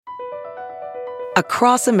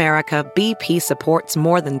Across America, BP supports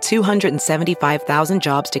more than 275,000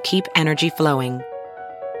 jobs to keep energy flowing.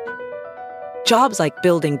 Jobs like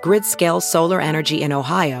building grid-scale solar energy in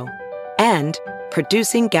Ohio and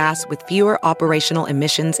producing gas with fewer operational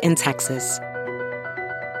emissions in Texas.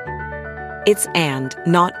 It's and,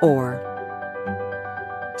 not or.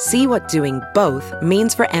 See what doing both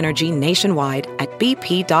means for energy nationwide at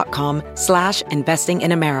bp.com/investing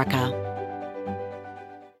in America.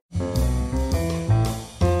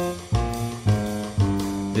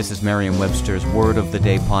 This is Merriam-Webster's Word of the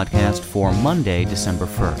Day podcast for Monday, December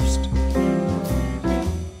 1st.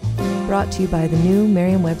 Brought to you by the new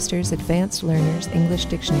Merriam-Webster's Advanced Learners English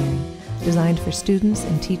Dictionary, designed for students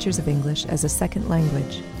and teachers of English as a second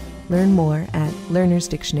language. Learn more at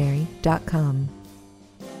learnersdictionary.com.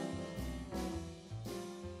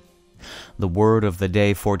 The word of the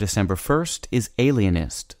day for December 1st is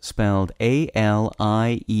alienist, spelled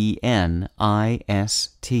A-L-I-E-N-I-S-T.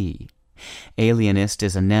 Alienist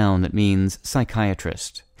is a noun that means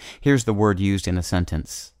psychiatrist. Here's the word used in a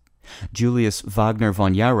sentence. Julius Wagner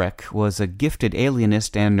von Jauregg was a gifted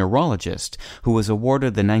alienist and neurologist who was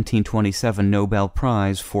awarded the 1927 Nobel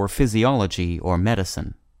Prize for Physiology or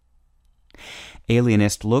medicine.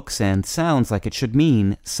 Alienist looks and sounds like it should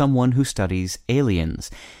mean someone who studies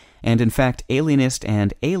aliens. And in fact, alienist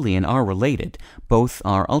and alien are related. Both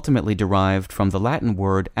are ultimately derived from the Latin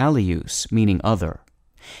word alius, meaning other.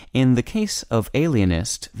 In the case of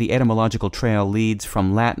alienist, the etymological trail leads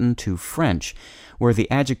from Latin to French, where the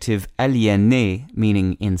adjective aliene,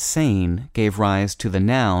 meaning insane, gave rise to the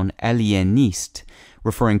noun alieniste,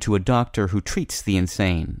 referring to a doctor who treats the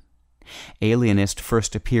insane. Alienist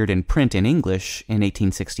first appeared in print in English in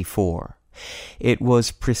 1864. It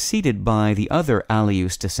was preceded by the other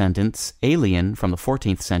alius descendants, alien from the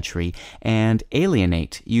 14th century, and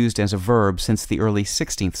alienate, used as a verb since the early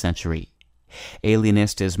 16th century.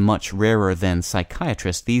 Alienist is much rarer than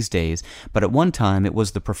psychiatrist these days, but at one time it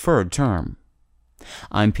was the preferred term.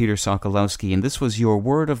 I'm Peter Sokolowski, and this was your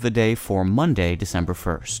Word of the Day for Monday, December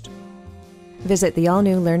 1st. Visit the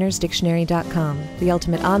all-new learnersdictionary.com, the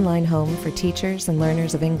ultimate online home for teachers and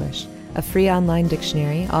learners of English. A free online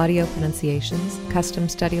dictionary, audio pronunciations, custom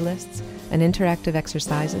study lists, and interactive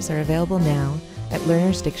exercises are available now at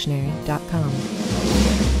learnersdictionary.com.